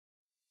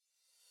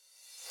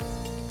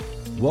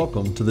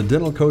Welcome to the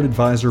Dental Code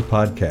Advisor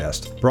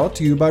podcast, brought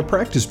to you by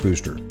Practice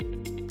Booster.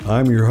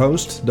 I'm your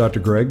host, Dr.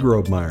 Greg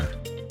Grobmeyer.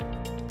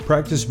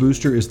 Practice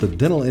Booster is the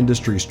dental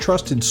industry's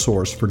trusted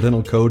source for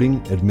dental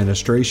coding,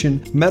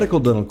 administration, medical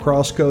dental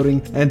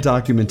cross-coding, and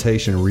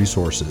documentation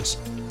resources.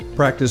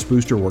 Practice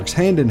Booster works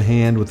hand in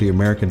hand with the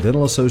American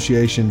Dental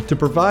Association to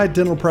provide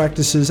dental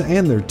practices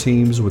and their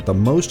teams with the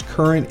most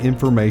current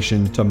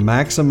information to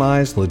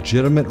maximize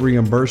legitimate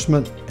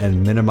reimbursement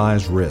and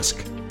minimize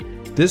risk.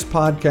 This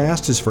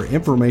podcast is for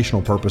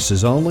informational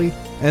purposes only,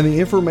 and the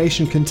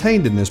information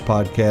contained in this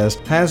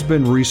podcast has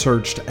been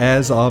researched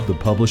as of the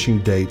publishing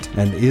date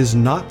and is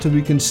not to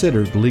be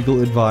considered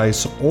legal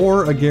advice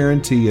or a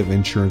guarantee of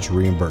insurance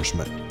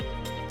reimbursement.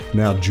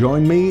 Now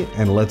join me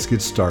and let's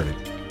get started.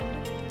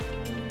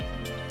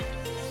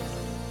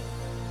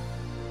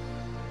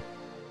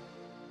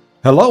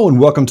 Hello and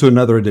welcome to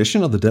another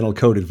edition of the Dental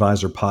Code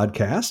Advisor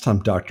podcast.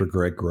 I'm Dr.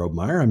 Greg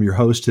Grobmeyer. I'm your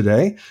host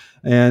today,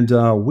 and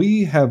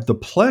we have the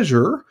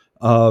pleasure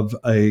of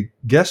a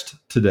guest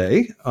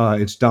today.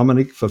 It's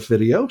Dominique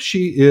Fafidio.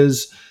 She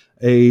is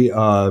a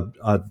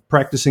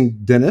practicing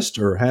dentist,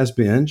 or has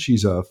been.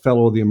 She's a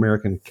fellow of the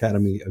American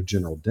Academy of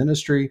General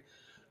Dentistry,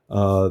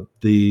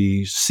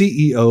 the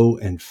CEO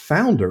and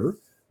founder,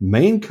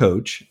 main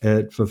coach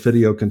at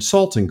Fafidio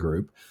Consulting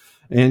Group.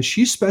 And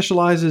she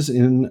specializes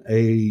in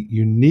a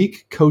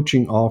unique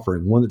coaching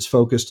offering, one that's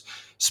focused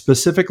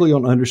specifically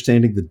on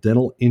understanding the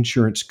dental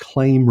insurance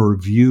claim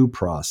review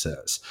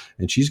process.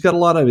 And she's got a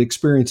lot of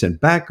experience and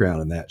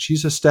background in that.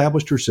 She's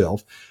established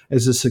herself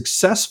as a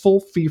successful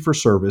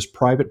fee-for-service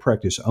private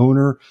practice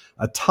owner,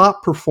 a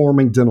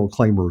top-performing dental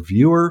claim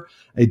reviewer,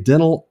 a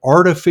dental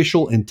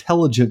artificial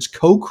intelligence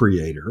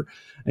co-creator,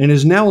 and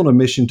is now on a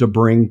mission to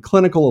bring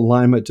clinical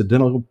alignment to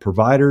dental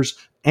providers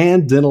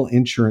and dental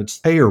insurance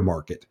payer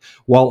market,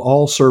 while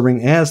all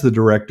serving as the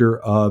director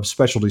of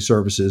specialty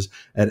services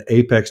at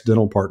Apex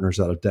Dental Partners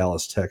out of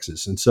Dallas,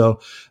 Texas. And so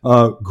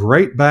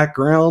great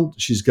background.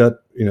 She's got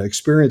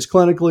experience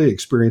clinically,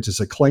 experience as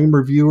a claim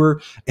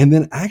reviewer, and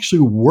then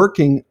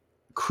actually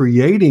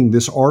creating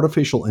this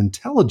artificial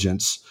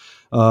intelligence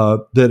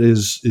that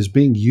is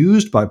being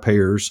used by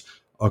payers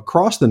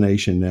across the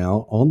nation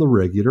now on the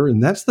regular.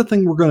 And that's the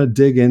thing we're going to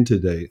dig in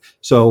today.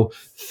 So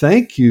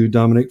thank you,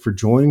 Dominique, for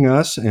joining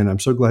us. And I'm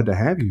so glad to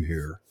have you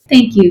here.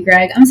 Thank you,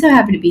 Greg. I'm so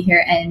happy to be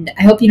here. And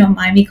I hope you don't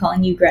mind me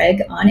calling you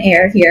Greg on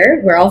air here.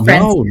 We're all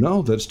friends.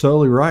 No, that's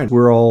totally right.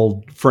 We're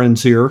all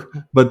friends here.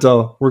 But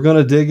we're going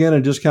to dig in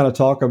and just kind of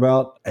talk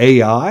about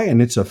AI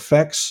and its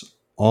effects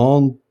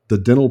on the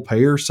dental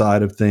payer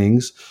side of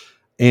things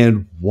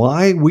and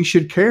why we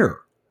should care.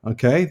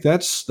 Okay,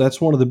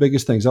 that's one of the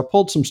biggest things. I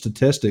pulled some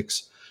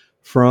statistics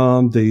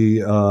from the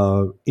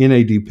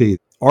NADP.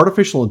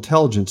 Artificial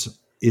intelligence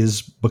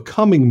is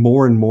becoming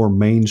more and more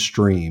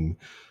mainstream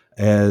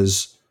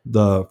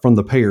from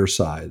the payer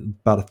side.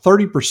 About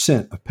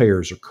 30% of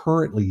payers are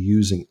currently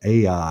using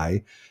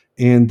AI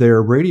in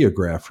their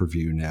radiograph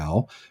review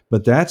now,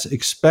 but that's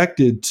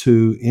expected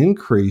to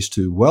increase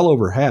to well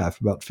over half,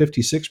 about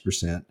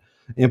 56%,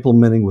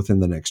 implementing within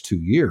the next 2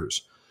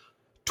 years.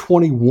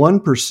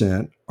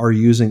 21% are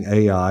using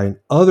AI in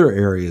other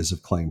areas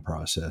of claim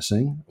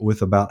processing,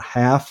 with about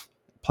half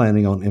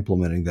planning on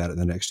implementing that in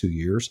the next 2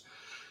 years.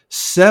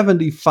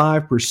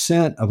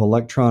 75% of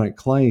electronic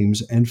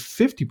claims and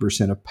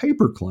 50% of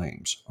paper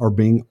claims are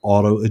being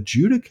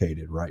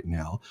auto-adjudicated right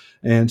now.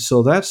 And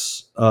so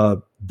that's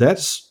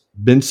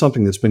been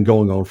something that's been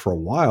going on for a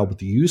while, but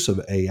the use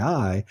of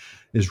AI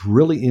is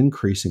really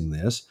increasing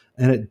this,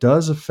 and it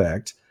does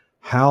affect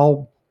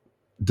how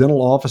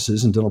dental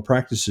offices and dental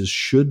practices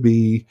should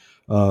be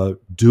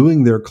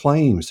doing their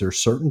claims. There are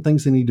certain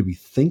things they need to be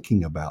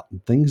thinking about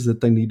and things that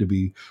they need to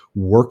be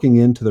working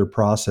into their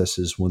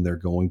processes when they're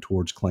going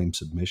towards claim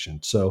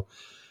submission. So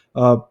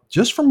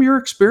just from your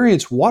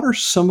experience, what are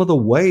some of the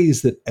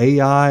ways that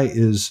AI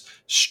is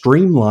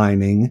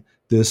streamlining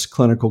this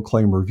clinical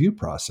claim review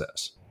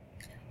process?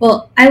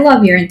 Well, I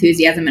love your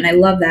enthusiasm and I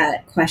love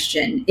that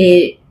question.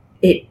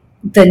 The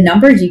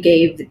numbers you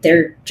gave,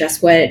 they're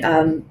just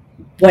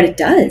what it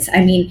does.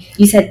 I mean,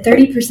 you said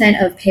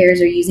 30% of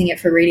payers are using it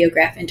for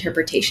radiograph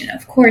interpretation.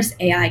 Of course,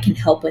 AI can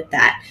help with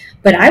that.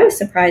 But I was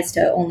surprised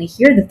to only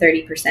hear the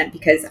 30%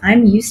 because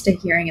I'm used to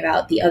hearing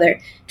about the other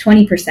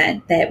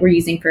 20% that we're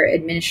using for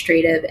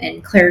administrative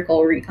and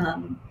clerical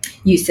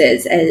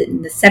uses,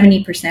 and the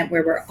 70%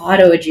 where we're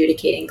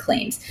auto-adjudicating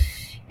claims.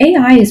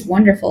 AI is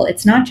wonderful.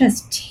 It's not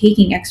just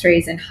taking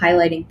x-rays and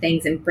highlighting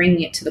things and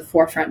bringing it to the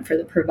forefront for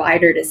the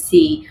provider to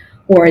see,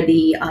 or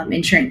the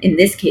insurance, in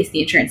this case,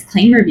 the insurance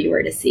claim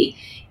reviewer to see.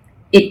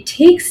 It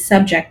takes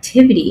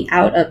subjectivity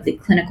out of the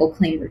clinical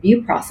claim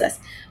review process,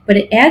 but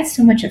it adds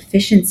so much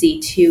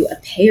efficiency to a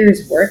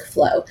payer's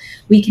workflow.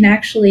 We can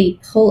actually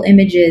pull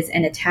images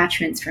and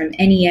attachments from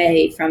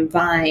NEA, from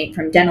Vine,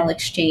 from Dental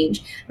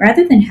Exchange,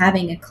 rather than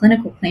having a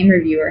clinical claim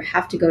reviewer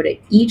have to go to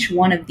each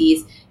one of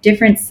these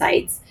different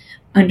sites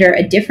under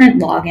a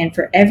different login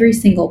for every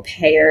single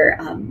payer,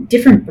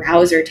 different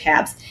browser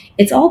tabs.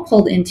 It's all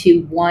pulled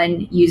into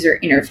one user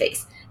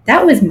interface.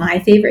 That was my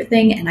favorite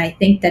thing, and I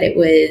think that it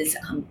was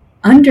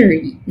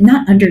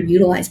not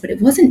underutilized, but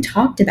it wasn't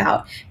talked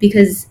about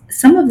because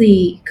some of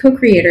the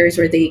co-creators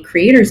or the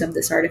creators of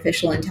this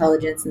artificial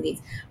intelligence and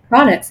these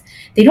products,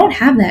 they don't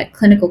have that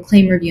clinical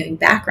claim reviewing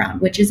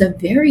background, which is a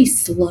very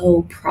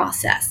slow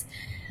process.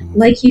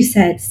 Like you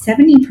said,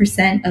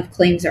 70% of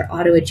claims are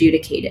auto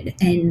adjudicated,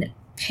 and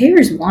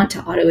payers want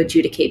to auto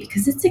adjudicate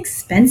because it's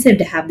expensive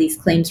to have these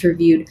claims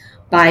reviewed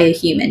by a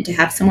human, to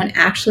have someone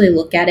actually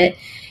look at it,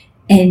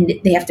 and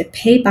they have to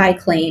pay by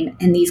claim.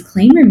 And these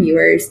claim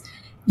reviewers,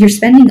 you're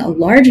spending a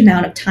large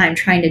amount of time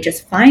trying to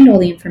just find all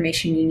the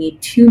information you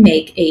need to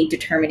make a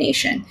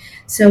determination.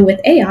 So with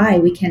AI,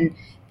 we can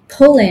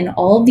pull in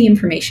all of the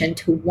information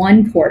to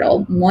one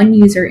portal, one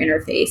user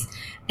interface,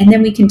 and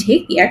then we can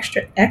take the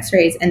extra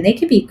x-rays and they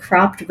can be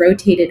cropped,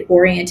 rotated,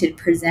 oriented,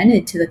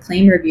 presented to the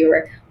claim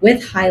reviewer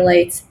with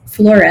highlights,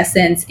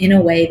 fluorescence, in a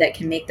way that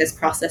can make this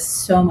process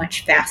so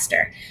much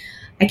faster.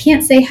 I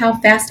can't say how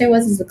fast I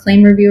was as a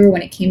claim reviewer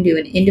when it came to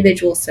an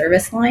individual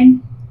service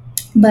line,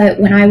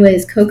 but when I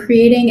was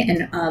co-creating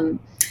and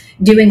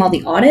doing all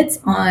the audits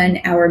on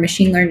our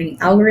machine learning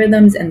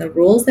algorithms and the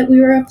rules that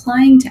we were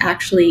applying to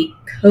actually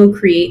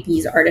co-create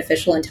these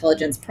artificial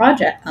intelligence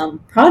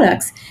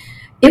products,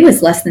 it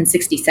was less than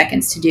 60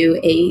 seconds to do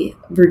a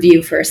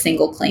review for a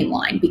single claim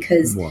line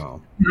because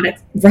Wow.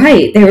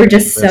 Right, they were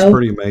just That's so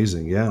pretty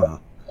amazing. Yeah.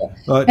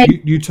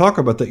 and, You talk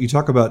about that. You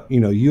talk about,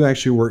 you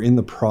actually were in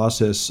the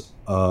process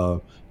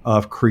of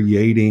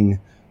creating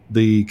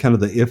the kind of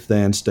the if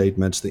then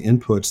statements, the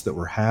inputs that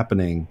were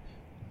happening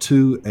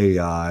to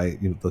AI,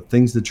 the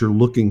things that you're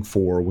looking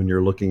for when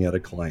you're looking at a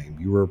claim.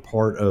 You were a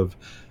part of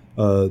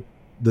uh,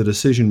 the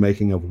decision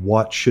making of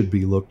what should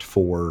be looked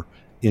for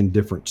in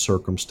different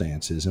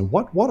circumstances. And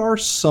what are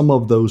some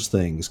of those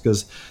things?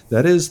 Because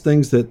that is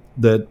things that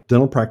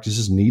dental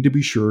practices need to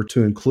be sure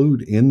to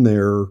include in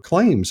their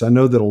claims. I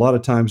know that a lot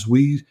of times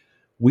we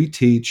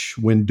teach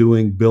when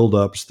doing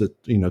buildups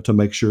that, to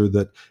make sure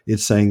that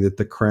it's saying that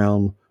the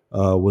crown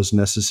was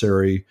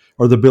necessary,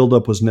 or the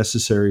buildup was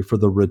necessary for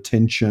the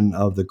retention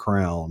of the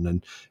crown,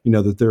 and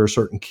that there are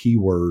certain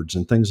keywords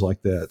and things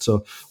like that.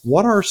 So,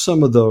 what are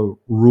some of the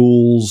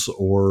rules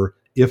or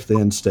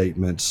if-then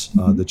statements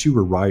that you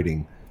were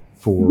writing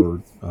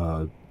for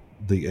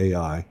the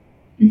AI?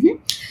 Mhm.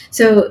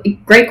 So,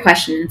 great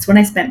question. It's what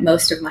I spent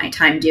most of my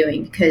time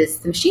doing because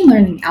the machine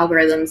learning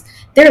algorithms,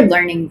 they're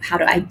learning how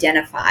to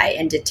identify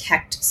and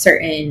detect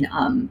certain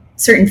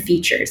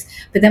features,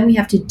 but then we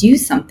have to do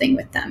something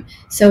with them.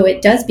 So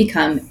it does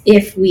become,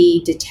 if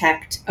we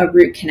detect a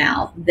root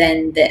canal,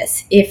 then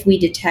this. If we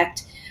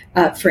detect,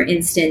 for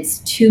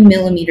instance, 2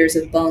 millimeters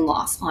of bone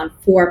loss on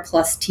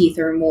 4+ teeth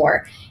or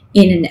more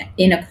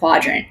in a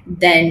quadrant,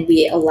 then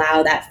we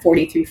allow that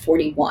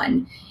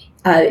 4341.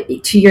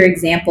 To your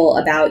example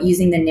about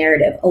using the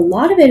narrative, a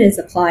lot of it is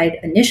applied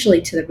initially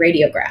to the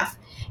radiograph.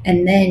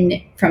 And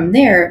then from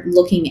there,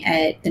 looking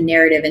at the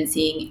narrative and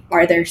seeing,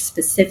 are there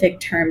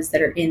specific terms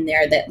that are in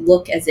there that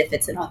look as if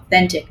it's an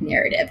authentic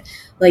narrative?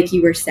 Like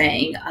you were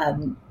saying,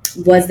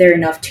 was there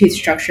enough tooth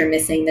structure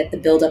missing that the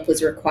buildup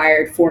was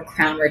required for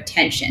crown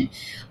retention?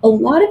 A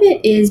lot of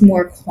it is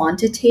more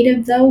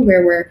quantitative, though,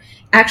 where we're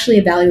actually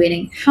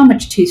evaluating how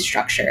much tooth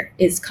structure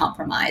is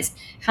compromised,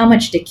 how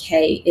much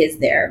decay is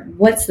there,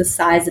 what's the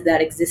size of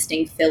that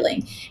existing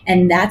filling.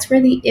 And that's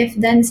where the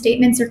if-then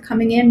statements are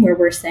coming in, where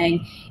we're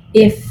saying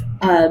if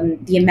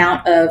the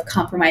amount of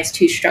compromised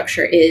tooth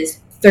structure is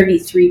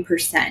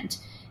 33%,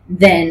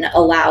 then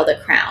allow the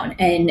crown.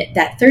 And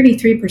that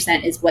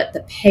 33% is what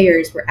the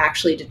payers were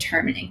actually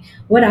determining.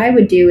 What I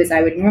would do is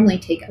I would normally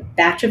take a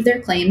batch of their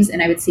claims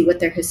and I would see what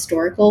their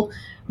historical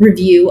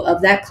review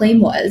of that claim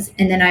was.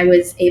 And then I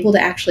was able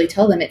to actually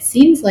tell them, it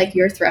seems like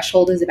your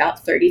threshold is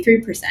about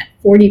 33%,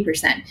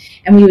 40%.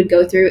 And we would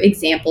go through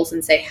examples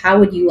and say, how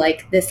would you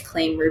like this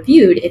claim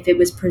reviewed if it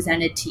was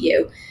presented to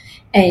you?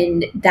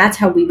 And that's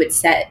how we would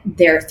set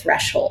their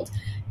threshold.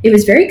 It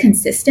was very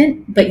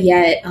consistent, but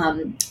yet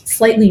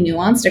slightly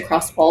nuanced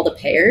across all the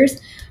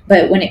payers.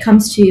 But when it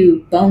comes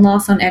to bone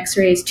loss on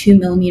x-rays, 2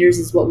 millimeters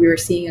is what we were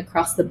seeing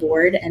across the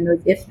board. And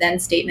those if-then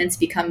statements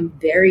become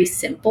very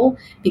simple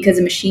because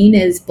a machine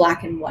is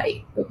black and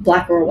white,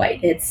 black or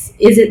white. It's,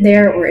 is it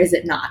there or is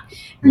it not?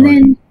 And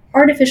Right. then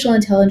artificial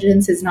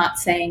intelligence is not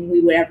saying we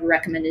would ever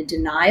recommend a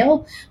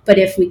denial, but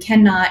if we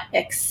cannot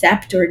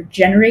accept or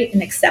generate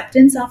an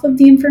acceptance off of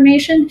the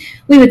information,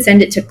 we would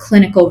send it to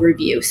clinical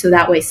review. So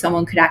that way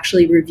someone could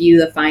actually review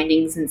the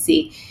findings and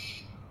see,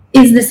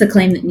 is this a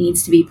claim that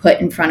needs to be put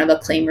in front of a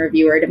claim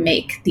reviewer to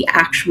make the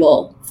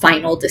actual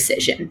final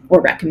decision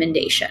or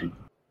recommendation?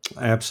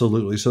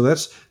 Absolutely. So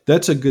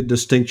that's a good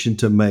distinction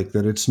to make,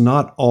 that it's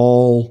not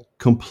all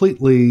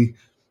completely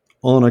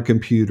on a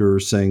computer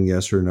saying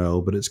yes or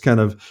no, but it's kind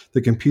of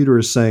the computer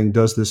is saying,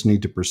 does this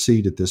need to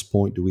proceed at this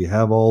point? Do we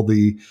have all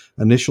the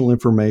initial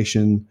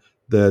information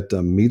that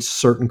meets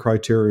certain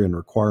criteria and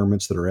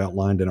requirements that are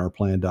outlined in our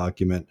plan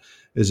document?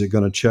 Is it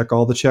going to check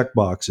all the check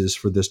boxes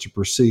for this to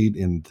proceed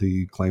in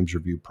the claims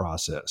review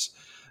process?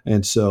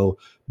 And so,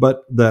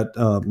 but that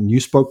you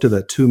spoke to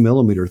that 2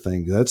 millimeter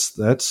thing.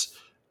 That's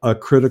a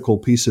critical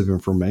piece of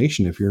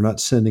information if you're not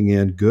sending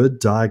in good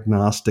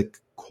diagnostic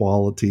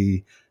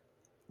quality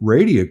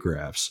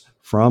radiographs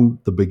from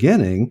the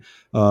beginning.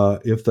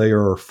 If they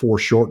are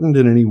foreshortened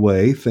in any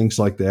way, things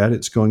like that,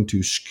 it's going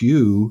to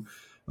skew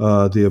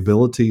the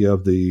ability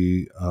of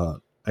the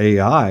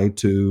AI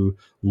to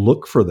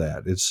look for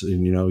that. It's,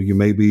 you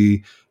may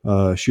be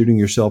shooting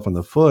yourself in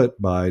the foot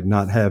by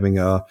not having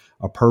a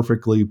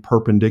perfectly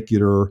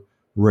perpendicular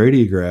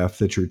radiograph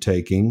that you're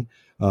taking.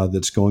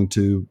 That's going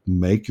to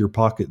make your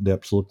pocket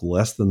depths look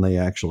less than they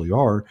actually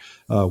are.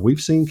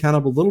 We've seen kind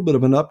of a little bit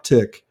of an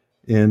uptick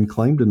in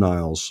claim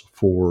denials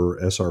for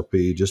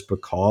SRP just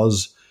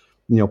because,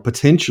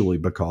 potentially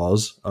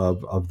because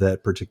of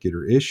that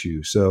particular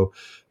issue. So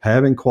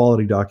having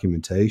quality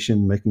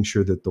documentation, making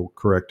sure that the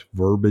correct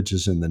verbiage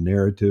is in the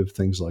narrative,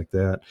 things like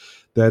that,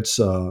 that's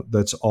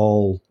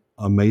all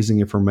amazing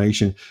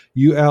information.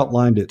 You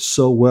outlined it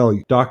so well.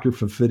 Dr.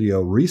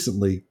 Fafidio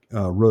recently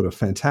wrote a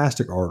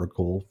fantastic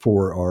article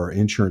for our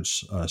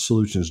Insurance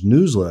Solutions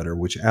newsletter,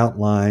 which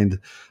outlined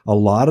a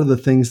lot of the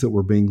things that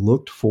were being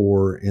looked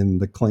for in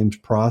the claims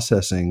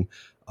processing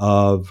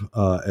of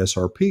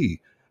SRP.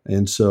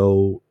 And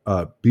so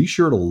be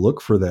sure to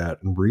look for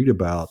that and read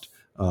about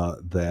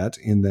that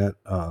in that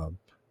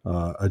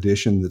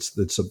edition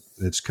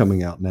that's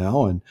coming out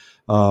now, and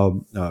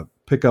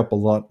pick up a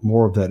lot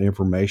more of that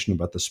information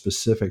about the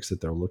specifics that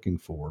they're looking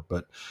for.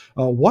 But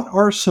what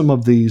are some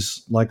of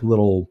these like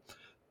little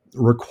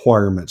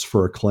requirements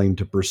for a claim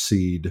to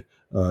proceed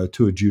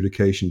to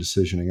adjudication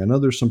decisioning? I know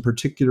there's some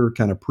particular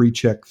kind of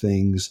pre-check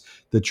things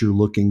that you're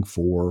looking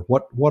for.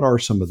 What are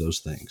some of those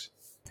things?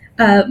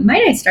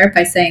 Might I start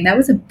by saying that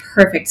was a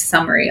perfect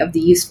summary of the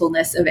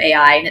usefulness of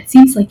AI, and it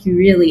seems like you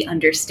really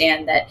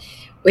understand that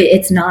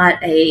it's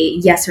not a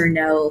yes or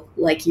no,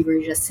 like you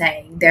were just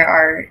saying. There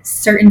are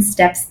certain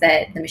steps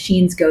that the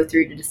machines go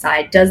through to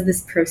decide, does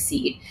this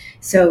proceed?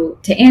 So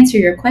to answer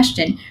your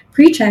question,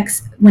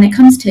 pre-checks, when it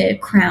comes to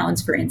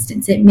crowns, for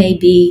instance, it may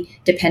be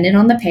dependent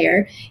on the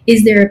payer.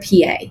 Is there a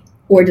PA,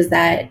 or does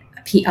that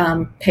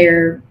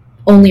payer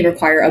only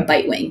require a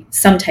bite wing,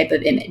 some type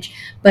of image?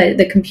 But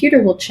the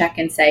computer will check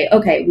and say,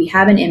 okay, we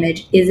have an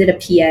image. Is it a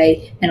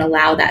PA? And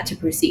allow that to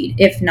proceed.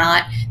 If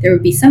not, there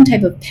would be some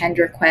type of pend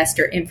request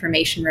or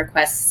information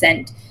request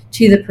sent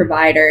to the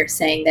provider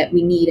saying that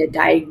we need a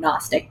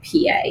diagnostic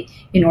PA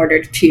in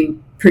order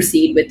to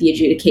proceed with the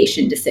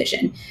adjudication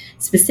decision.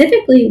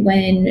 Specifically,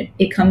 when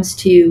it comes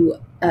to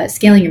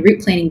scaling and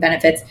route planning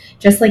benefits,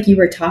 just like you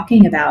were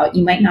talking about,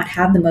 you might not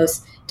have the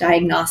most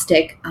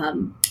diagnostic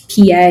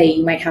PA,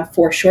 you might have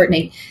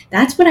foreshortening.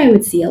 That's what I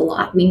would see a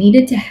lot. We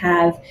needed to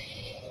have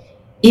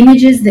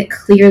images that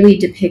clearly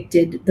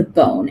depicted the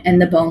bone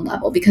and the bone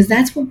level, because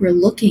that's what we're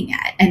looking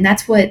at. And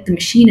that's what the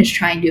machine is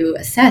trying to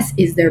assess,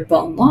 is there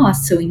bone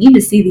loss? So we need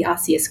to see the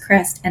osseous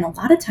crest. And a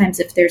lot of times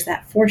if there's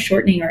that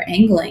foreshortening or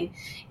angling,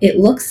 it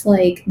looks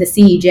like the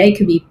CEJ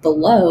could be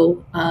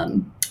below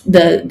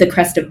the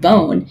crest of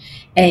bone,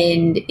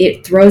 and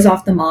it throws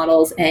off the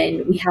models,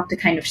 and we have to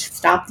kind of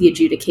stop the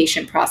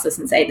adjudication process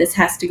and say this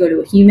has to go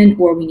to a human,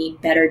 or we need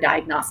better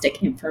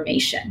diagnostic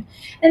information.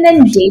 And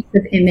then dates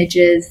of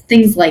images,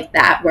 things like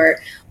that,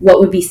 where what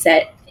would be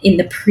set in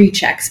the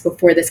pre-checks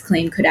before this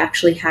claim could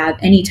actually have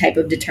any type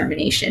of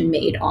determination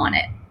made on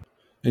it.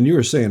 And you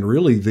were saying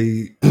really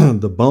the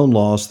the bone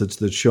loss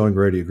that's showing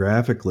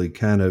radiographically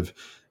kind of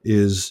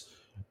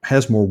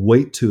has more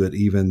weight to it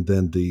even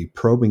than the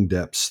probing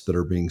depths that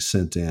are being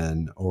sent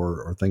in,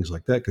 or things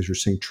like that, because you're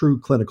seeing true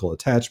clinical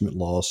attachment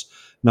loss,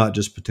 not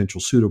just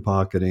potential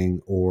pseudopocketing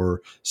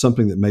or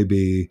something that may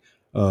be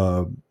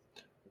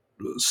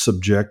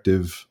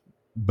subjective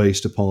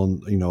based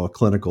upon a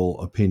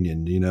clinical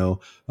opinion.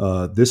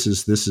 This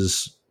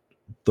is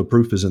the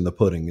proof is in the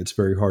pudding. It's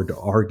very hard to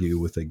argue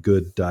with a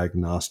good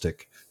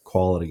diagnostic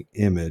quality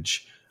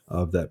image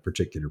of that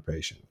particular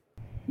patient.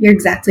 You're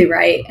exactly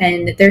right.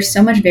 And there's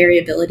so much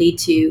variability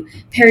to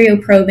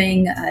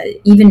perioprobing.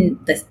 Even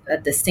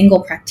the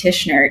single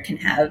practitioner can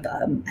have,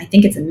 I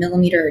think it's 1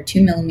 millimeter or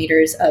 2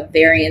 millimeters of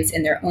variance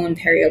in their own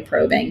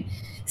perioprobing.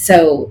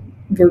 So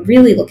we're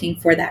really looking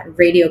for that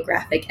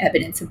radiographic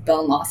evidence of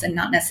bone loss and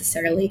not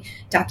necessarily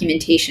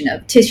documentation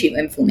of tissue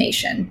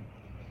inflammation.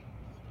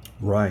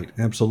 Right.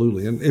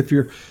 Absolutely. And if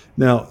you're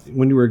now,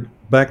 when you were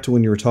back to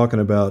when you were talking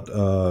about,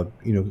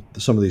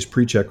 some of these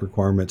pre-check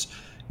requirements,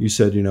 you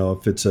said,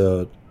 if it's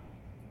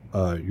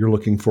you're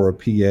looking for a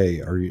PA,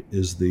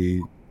 is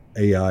the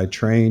AI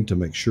trained to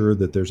make sure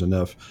that there's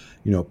enough,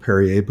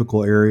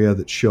 periapical area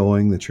that's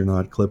showing that you're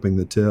not clipping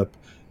the tip,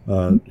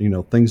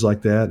 things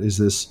like that.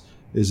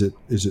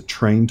 Is it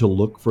trained to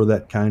look for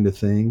that kind of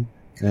thing?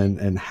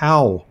 And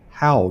how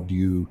do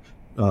you,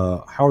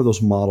 how are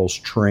those models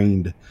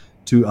trained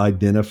to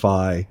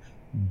identify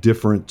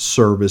different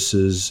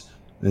services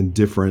and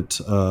different,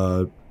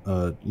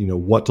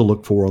 what to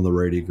look for on the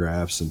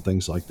radiographs and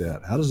things like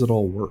that? How does it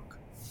all work?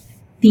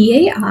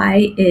 The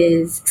AI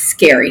is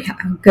scary how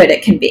good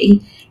it can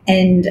be.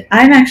 And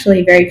I'm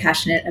actually very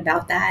passionate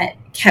about that,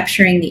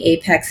 capturing the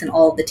apex and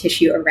all of the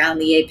tissue around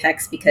the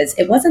apex, because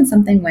it wasn't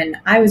something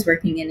when I was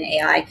working in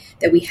AI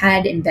that we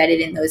had embedded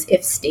in those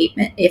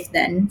if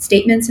then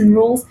statements and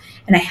rules.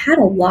 And I had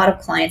a lot of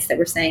clients that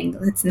were saying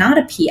it's not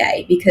a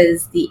PA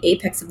because the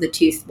apex of the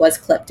tooth was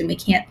clipped and we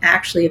can't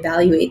actually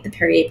evaluate the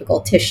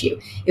periapical tissue.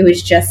 It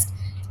was just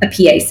a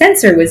PA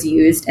sensor was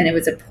used and it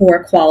was a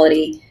poor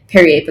quality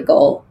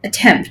periapical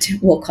attempt,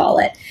 we'll call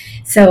it.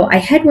 So I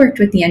had worked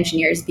with the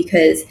engineers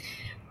because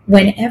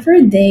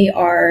whenever they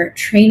are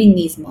training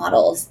these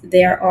models,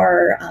 there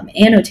are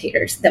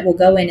annotators that will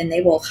go in and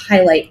they will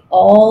highlight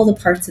all the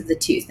parts of the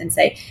tooth and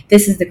say,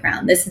 this is the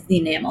crown, this is the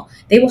enamel.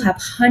 They will have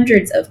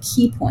hundreds of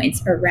key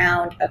points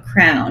around a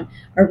crown,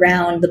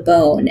 around the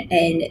bone,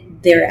 and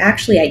they're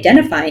actually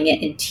identifying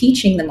it and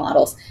teaching the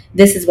models,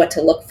 this is what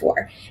to look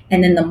for.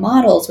 And then the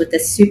models with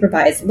this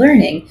supervised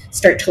learning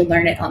start to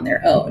learn it on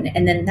their own.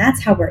 And then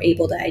that's how we're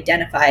able to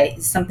identify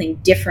something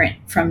different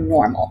from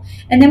normal.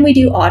 And then we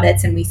do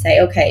audits and we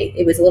say, okay,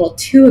 it was a little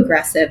too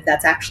aggressive.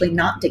 That's actually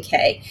not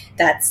decay.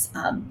 That's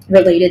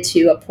related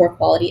to a poor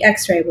quality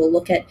x-ray. We'll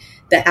look at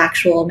the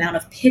actual amount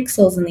of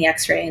pixels in the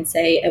x-ray and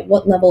say, at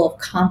what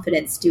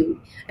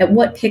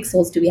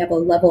pixels do we have a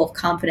level of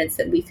confidence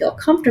that we feel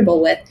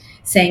comfortable with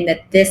saying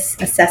that this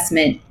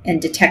assessment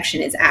and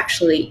detection is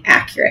actually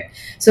accurate.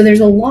 So there's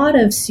a lot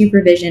of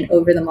supervision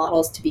over the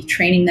models to be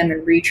training them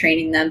and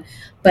retraining them,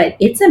 but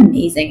it's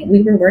amazing.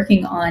 We were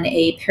working on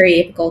a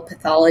periapical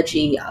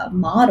pathology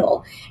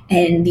model,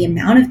 and the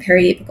amount of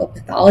periapical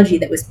pathology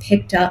that was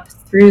picked up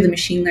through the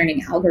machine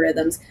learning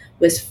algorithms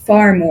was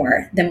far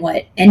more than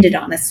what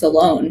endodontists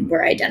alone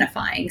were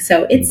identifying.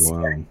 So it's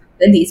Wow.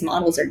 that these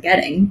models are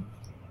getting.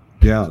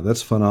 Yeah,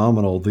 that's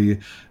phenomenal.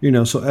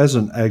 So as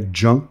an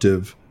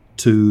adjunctive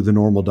to the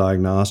normal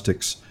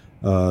diagnostics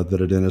that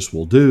a dentist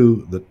will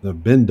do that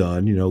have been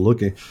done,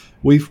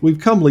 we've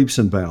come leaps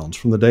and bounds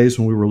from the days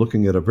when we were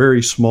looking at a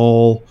very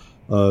small,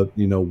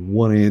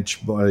 1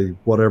 inch by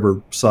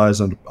whatever size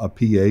a PA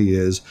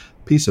is,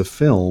 piece of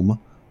film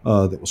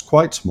that was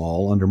quite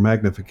small under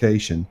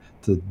magnification,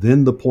 to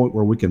then the point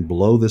where we can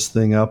blow this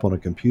thing up on a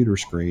computer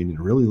screen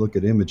and really look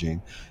at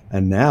imaging.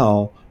 And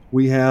now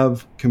we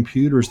have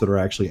computers that are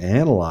actually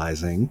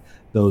analyzing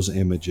those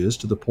images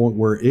to the point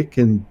where it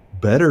can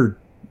better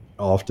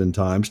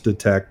oftentimes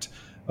detect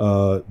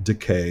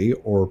decay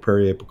or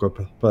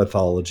periapical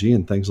pathology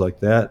and things like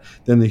that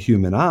than the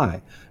human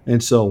eye.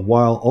 And so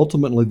while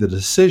ultimately the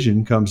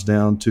decision comes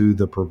down to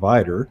the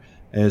provider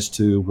as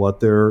to what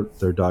their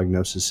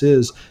diagnosis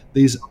is,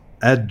 these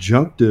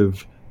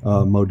adjunctive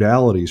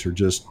modalities are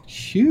just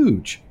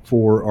huge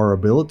for our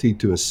ability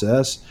to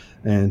assess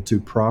and to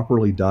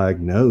properly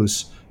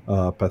diagnose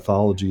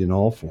pathology in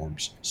all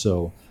forms.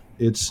 So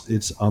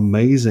it's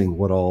amazing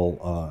what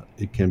all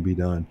it can be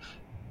done.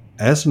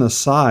 As an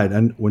aside,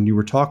 and when you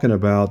were talking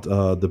about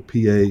the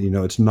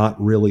PA, it's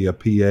not really a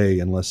PA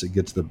unless it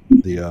gets the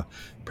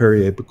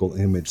periapical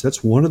image.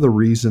 That's one of the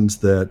reasons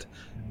that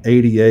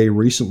ADA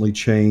recently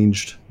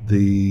changed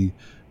the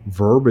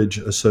verbiage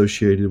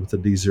associated with the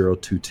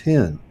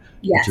D0210,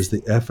 which is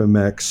Yes. the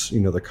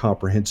FMX, the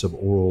Comprehensive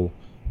Oral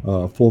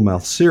Full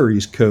Mouth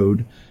Series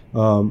code.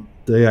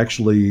 They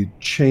actually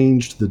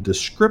changed the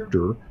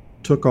descriptor,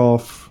 took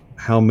off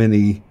how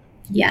many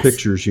Yes.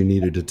 pictures you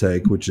needed to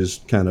take, which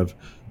is kind of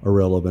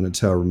irrelevant. It's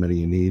however many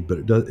you need, but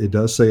it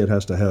does say it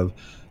has to have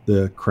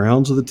the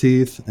crowns of the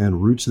teeth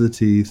and roots of the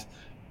teeth,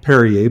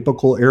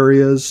 periapical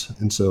areas,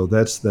 and so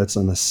that's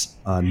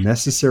a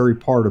necessary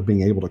part of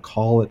being able to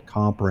call it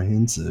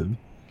comprehensive.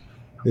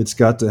 It's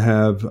got to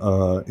have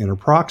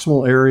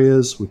interproximal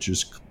areas, which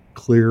is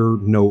clear,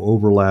 no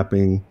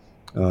overlapping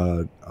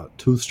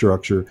tooth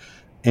structure,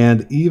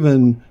 and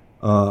even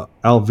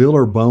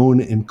alveolar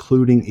bone,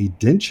 including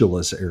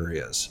edentulous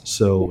areas.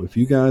 So if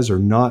you guys are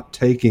not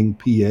taking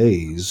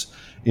PAs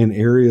in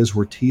areas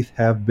where teeth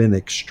have been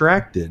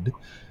extracted,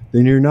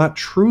 then you're not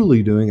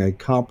truly doing a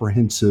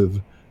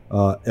comprehensive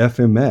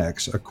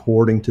FMX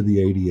according to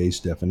the ADA's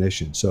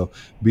definition. So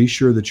be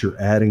sure that you're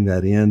adding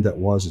that in. That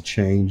was a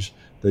change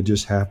that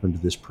just happened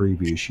this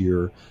previous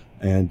year.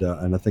 And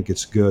I think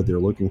it's good. They're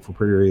looking for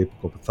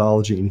periapical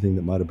pathology, anything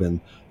that might have been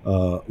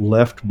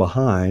left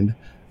behind.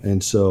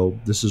 And so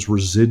this is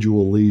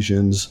residual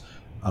lesions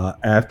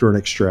after an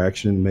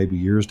extraction, maybe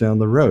years down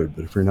the road.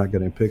 But if you're not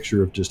getting a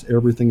picture of just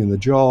everything in the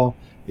jaw,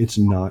 it's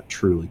not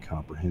truly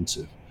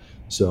comprehensive.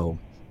 So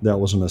that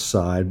was an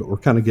aside, but we're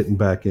kind of getting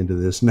back into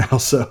this now.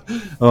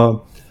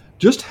 So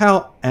just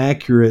how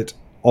accurate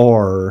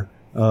are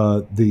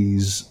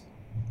these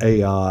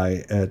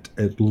AI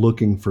at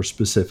looking for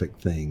specific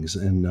things?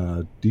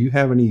 And do you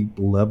have any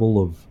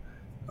level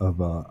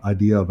of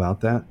idea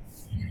about that?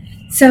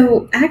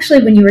 So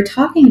actually, when you were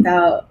talking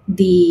about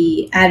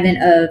the advent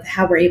of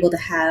how we're able to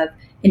have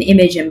an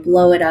image and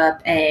blow it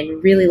up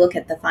and really look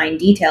at the fine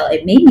detail,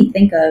 it made me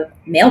think of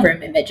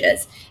mailroom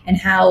images and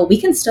how we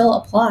can still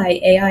apply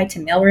AI to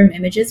mailroom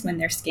images when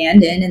they're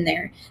scanned in and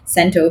they're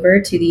sent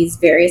over to these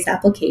various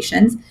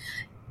applications.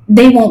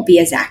 They won't be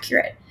as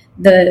accurate.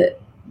 The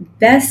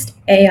best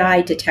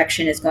AI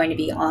detection is going to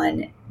be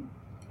on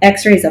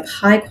x-rays of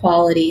high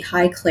quality,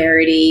 high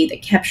clarity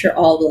that capture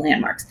all the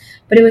landmarks.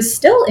 But it was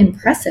still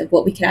impressive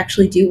what we could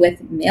actually do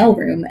with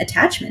mailroom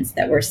attachments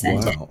that were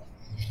sent in. Wow.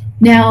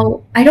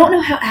 Now, I don't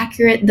know how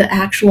accurate the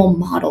actual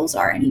models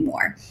are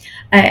anymore.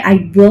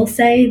 I will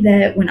say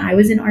that when I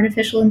was in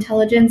artificial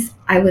intelligence,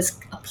 I was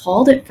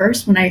appalled at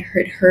first when I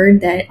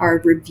heard that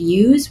our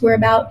reviews were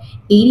about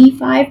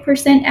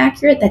 85%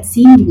 accurate. That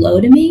seemed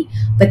low to me.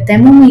 But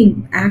then when we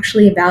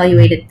actually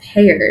evaluated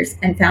payers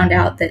and found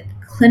out that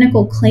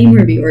clinical claim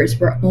reviewers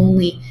were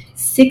only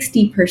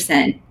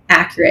 60%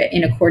 accurate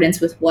in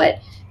accordance with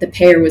what the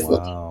payer was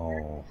looking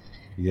for. Wow.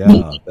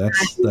 Yeah,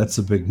 that's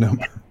a big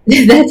number.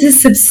 That's a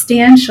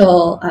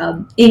substantial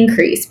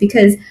increase,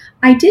 because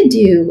I did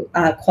do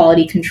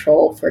quality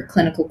control for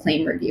clinical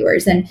claim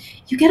reviewers, and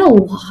you get a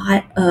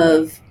lot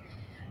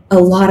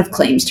of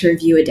claims to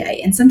review a day,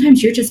 and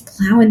sometimes you're just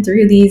plowing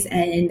through these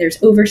and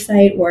there's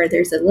oversight, or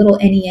there's a little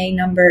NEA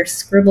number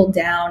scribbled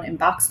down in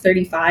box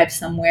 35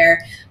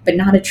 somewhere but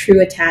not a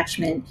true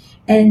attachment,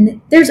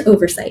 and there's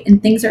oversight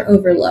and things are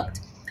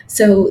overlooked.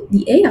 So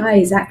the AI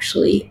is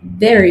actually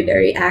very,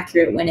 very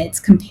accurate when it's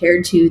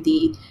compared to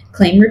the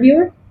claim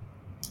reviewer.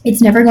 It's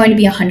never going to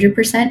be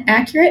 100%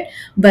 accurate,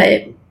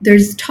 but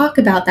there's talk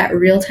about that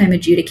real-time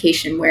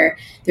adjudication where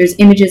there's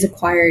images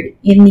acquired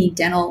in the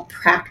dental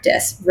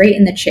practice right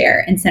in the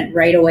chair and sent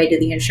right away to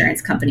the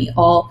insurance company,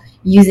 all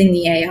using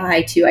the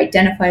AI to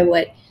identify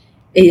what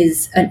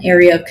is an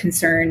area of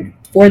concern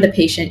for the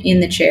patient in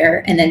the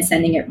chair, and then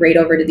sending it right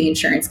over to the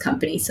insurance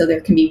company so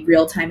there can be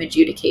real-time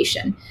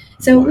adjudication.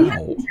 So we have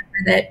to remember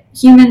that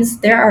humans,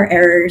 there are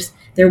errors.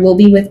 There will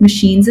be with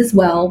machines as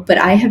well, but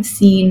I have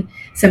seen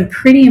some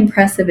pretty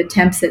impressive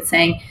attempts at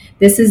saying,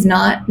 this is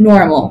not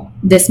normal.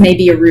 This may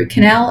be a root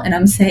canal, and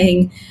I'm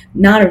saying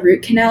not a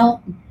root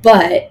canal,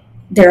 but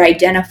they're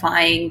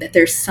identifying that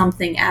there's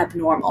something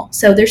abnormal.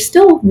 So there's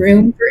still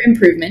room for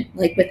improvement,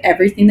 like with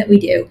everything that we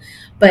do,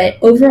 but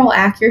overall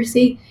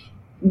accuracy,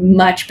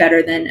 much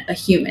better than a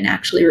human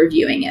actually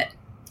reviewing it.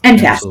 And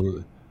fast.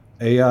 Absolutely.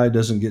 AI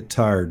doesn't get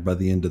tired by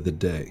the end of the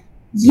day.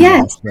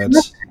 Yes.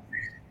 That's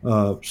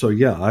so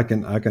yeah, I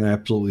can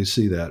absolutely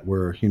see that,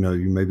 where you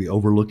may be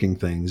overlooking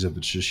things if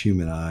it's just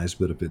human eyes,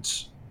 but if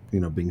it's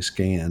being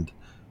scanned,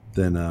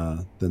 then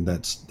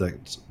that's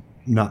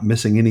not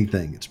missing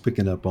anything. It's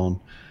picking up on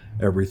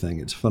everything.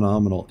 It's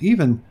phenomenal.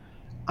 Even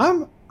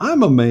I'm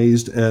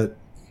amazed at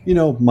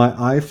my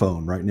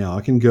iPhone right now.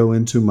 I can go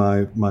into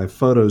my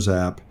Photos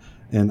app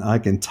and I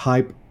can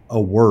type a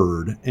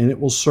word and it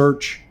will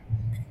search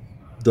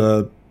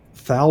the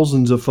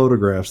thousands of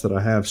photographs that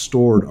I have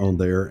stored on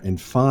there and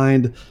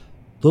find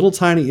little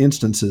tiny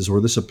instances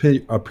where this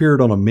appeared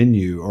on a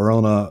menu or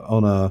on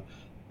a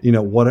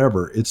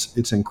whatever.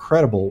 It's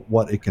incredible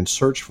what it can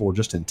search for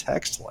just in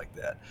text like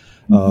that.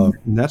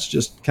 And that's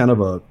just kind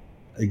of a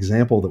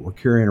example that we're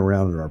carrying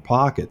around in our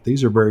pocket.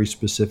 These are very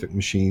specific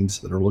machines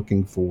that are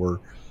looking for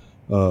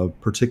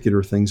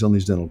particular things on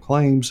these dental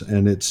claims,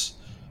 and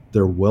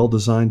they're well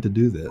designed to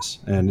do this,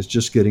 and it's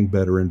just getting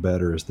better and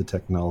better as the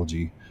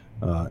technology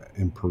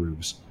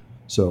improves.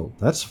 So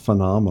that's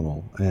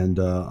phenomenal, and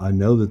I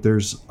know that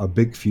there's a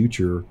big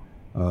future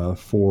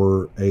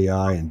for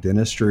AI in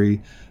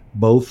dentistry,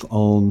 both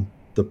on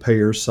the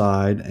payer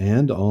side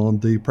and on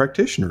the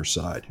practitioner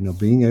side.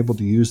 Being able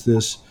to use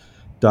this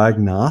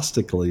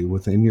diagnostically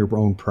within your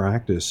own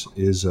practice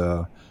is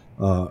a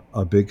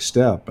big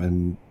step,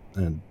 and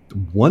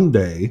one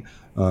day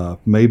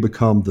may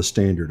become the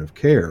standard of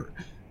care.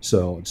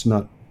 So it's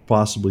not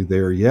possibly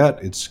there yet.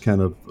 It's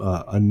kind of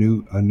a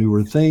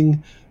newer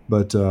thing,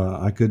 but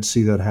I could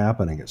see that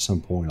happening at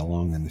some point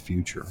along in the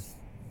future.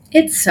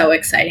 It's so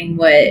exciting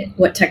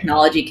what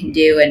technology can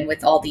do, and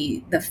with all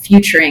the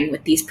futuring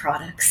with these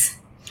products.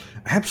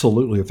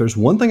 Absolutely. If there's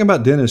one thing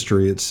about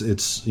dentistry, it's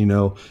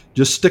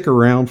just stick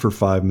around for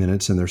 5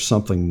 minutes and there's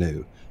something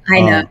new. I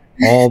know.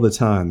 All the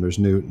time. There's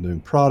new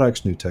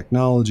products, new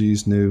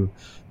technologies, and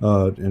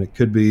it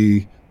could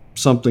be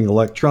something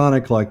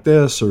electronic like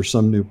this or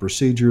some new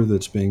procedure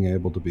that's being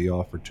able to be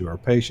offered to our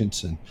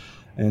patients.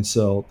 And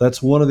so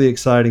that's one of the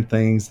exciting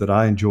things that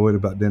I enjoyed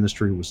about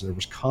dentistry, was there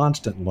was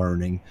constant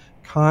learning,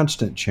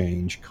 constant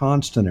change,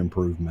 constant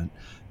improvement.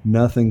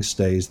 Nothing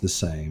stays the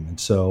same. And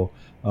so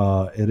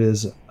it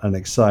is an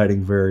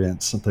exciting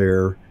variance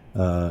there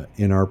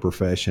in our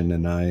profession,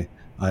 and I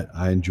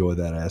enjoy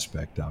that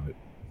aspect of it.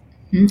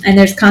 And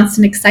there's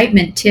constant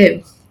excitement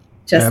too.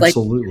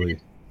 Absolutely.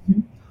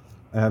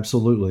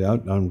 Absolutely.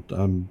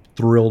 I'm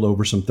thrilled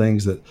over some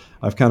things that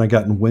I've kind of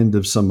gotten wind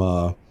of,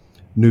 some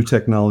new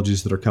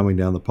technologies that are coming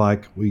down the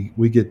pike.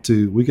 We get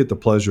the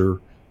pleasure,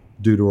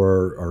 due to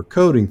our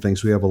coding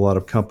things, we have a lot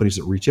of companies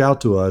that reach out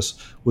to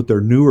us with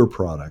their newer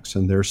products,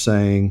 and they're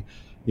saying,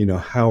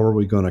 how are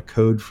we going to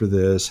code for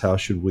this? How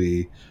should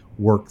we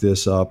work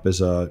this up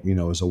as a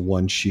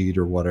one sheet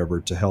or whatever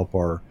to help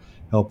our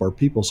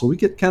people? So we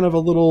get kind of a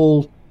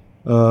little,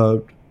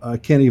 I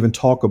can't even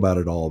talk about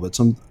it all, but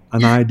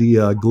an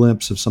idea, a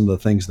glimpse of some of the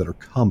things that are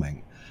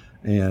coming.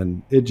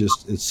 And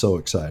it's so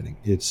exciting.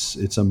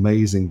 It's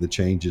amazing the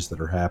changes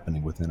that are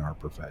happening within our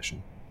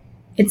profession.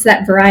 It's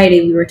that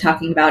variety we were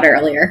talking about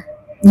earlier.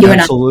 You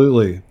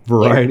Absolutely.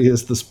 Variety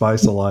is the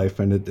spice of life,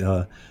 and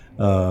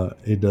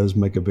it does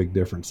make a big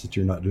difference that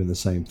you're not doing the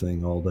same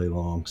thing all day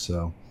long.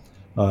 So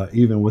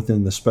even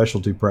within the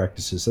specialty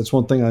practices, that's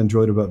one thing I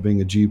enjoyed about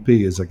being a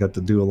GP is I got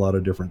to do a lot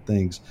of different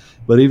things.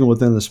 But even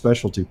within the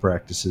specialty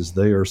practices,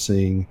 they are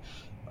seeing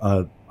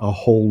a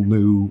whole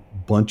new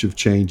bunch of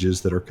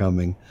changes that are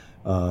coming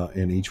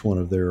in each one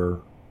of their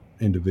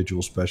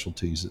individual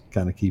specialties that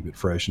kind of keep it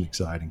fresh and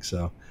exciting.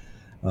 So,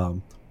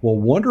 well,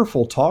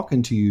 wonderful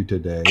talking to you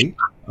today.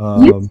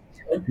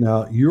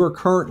 Now, you are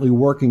currently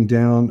working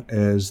down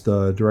as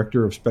the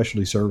Director of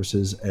Specialty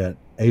Services at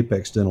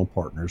Apex Dental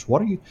Partners.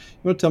 You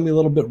want to tell me a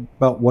little bit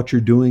about what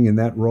you're doing in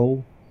that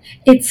role?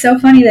 It's so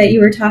funny that you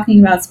were talking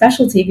about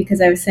specialty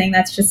because I was saying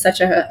that's just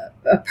such a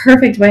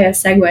perfect way of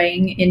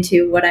segueing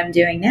into what I'm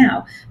doing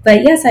now.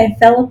 But yes, I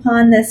fell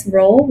upon this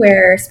role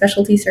where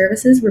specialty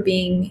services were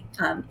being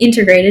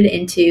integrated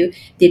into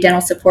the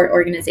dental support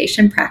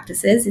organization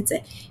practices. It's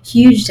a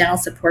huge dental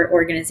support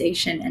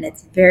organization, and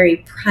it's very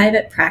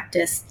private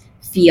practice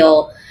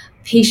feel,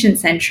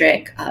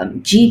 patient-centric,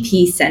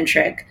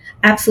 GP-centric.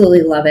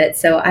 Absolutely love it.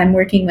 So I'm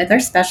working with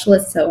our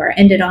specialists, so our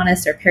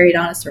endodontists, our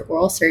periodontists, our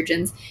oral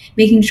surgeons,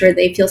 making sure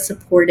they feel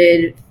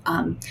supported,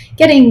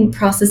 getting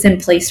process in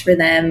place for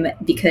them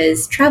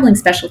because traveling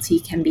specialty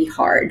can be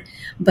hard.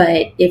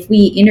 But if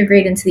we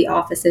integrate into the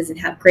offices and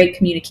have great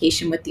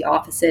communication with the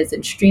offices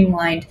and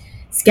streamlined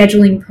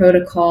scheduling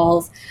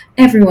protocols,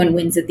 everyone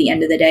wins at the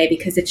end of the day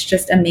because it's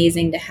just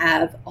amazing to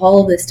have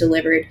all of this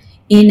delivered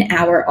in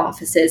our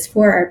offices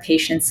for our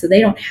patients so they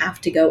don't have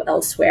to go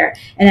elsewhere.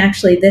 And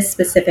actually, this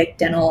specific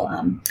dental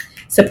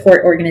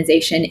support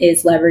organization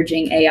is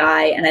leveraging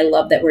AI, and I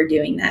love that we're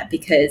doing that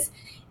because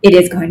it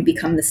is going to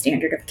become the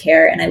standard of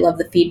care. And I love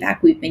the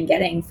feedback we've been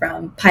getting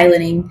from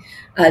piloting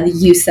the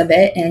use of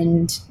it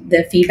and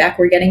the feedback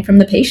we're getting from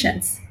the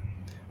patients.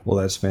 Well,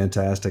 that's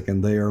fantastic.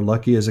 And they are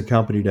lucky as a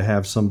company to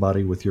have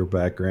somebody with your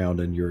background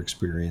and your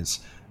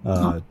experience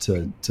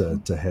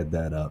to head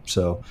that up.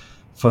 So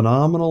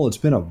phenomenal. It's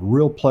been a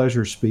real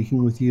pleasure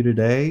speaking with you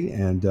today.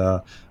 And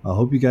I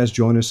hope you guys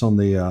join us on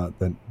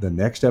the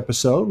next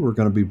episode. We're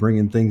going to be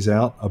bringing things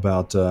out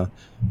about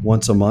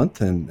once a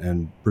month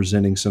and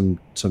presenting some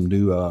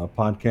new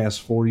podcasts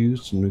for you,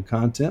 some new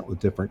content with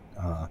different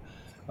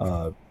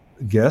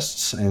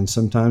guests, and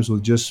sometimes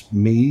with just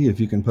me. If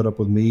you can put up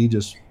with me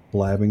just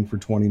blabbing for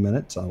 20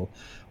 minutes, I'll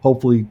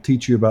hopefully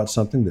teach you about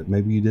something that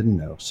maybe you didn't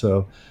know.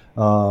 So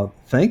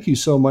thank you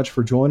so much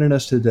for joining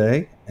us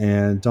today.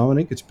 And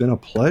Dominique, it's been a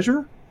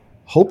pleasure.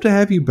 Hope to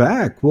have you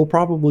back. We'll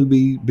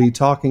probably be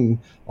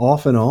talking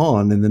off and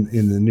on in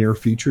the near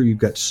future. You've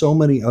got so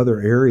many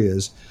other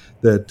areas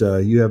that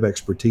you have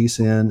expertise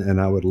in,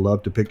 and I would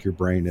love to pick your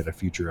brain at a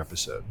future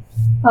episode.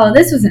 Oh,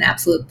 this was an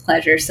absolute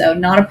pleasure. So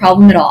not a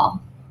problem at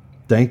all.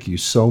 Thank you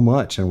so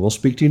much. And we'll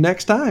speak to you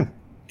next time.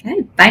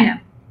 Okay. Bye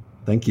now.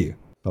 Thank you.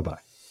 Bye-bye.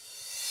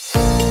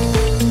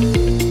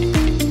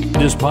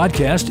 This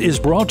podcast is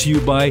brought to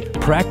you by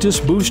Practice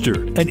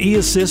Booster, an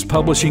eAssist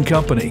publishing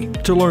company.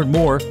 To learn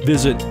more,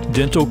 visit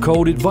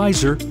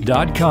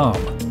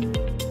dentalcodeadvisor.com.